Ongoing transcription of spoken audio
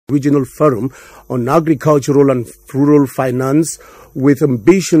Regional Forum on Agricultural and Rural Finance, with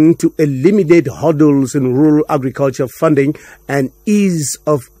ambition to eliminate hurdles in rural agriculture funding and ease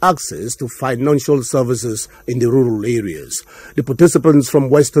of access to financial services in the rural areas. The participants from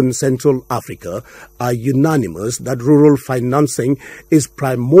Western Central Africa are unanimous that rural financing is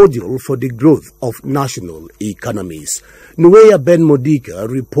primordial for the growth of national economies. Nuea Ben Modika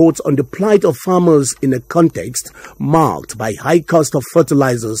reports on the plight of farmers in a context marked by high cost of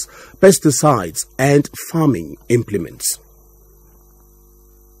fertilizers, pesticides and farming implements.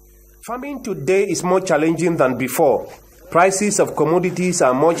 Farming today is more challenging than before. Prices of commodities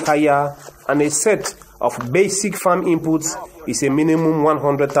are much higher, and a set of basic farm inputs is a minimum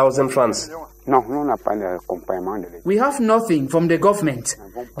 100,000 francs. We have nothing from the government.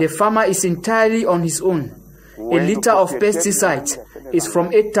 The farmer is entirely on his own. A liter of pesticides is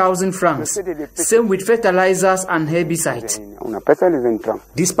from 8,000 francs. Same with fertilizers and herbicides.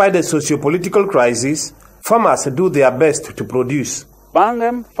 Despite the socio-political crisis, farmers do their best to produce.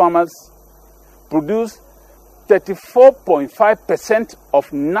 Bangam farmers produce 34.5%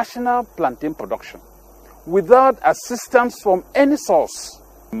 of national plantain production without assistance from any source.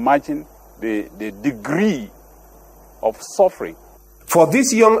 Imagine the degree of suffering. For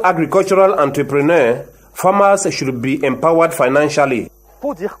this young agricultural entrepreneur, farmers should be empowered financially.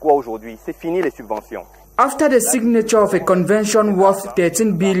 After the signature of a convention worth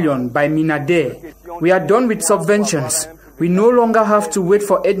 13 billion by Minader, we are done with subventions. We no longer have to wait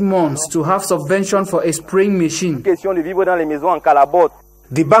for 8 months to have subvention for a spraying machine. The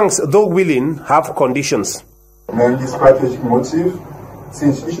banks, though willing, have conditions. Strategic motive,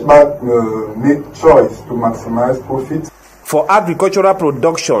 since each bank make choice to maximize profit. For agricultural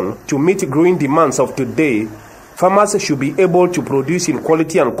production to meet growing demands of today, farmers should be able to produce in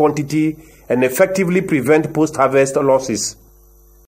quality and quantity and effectively prevent post-harvest losses.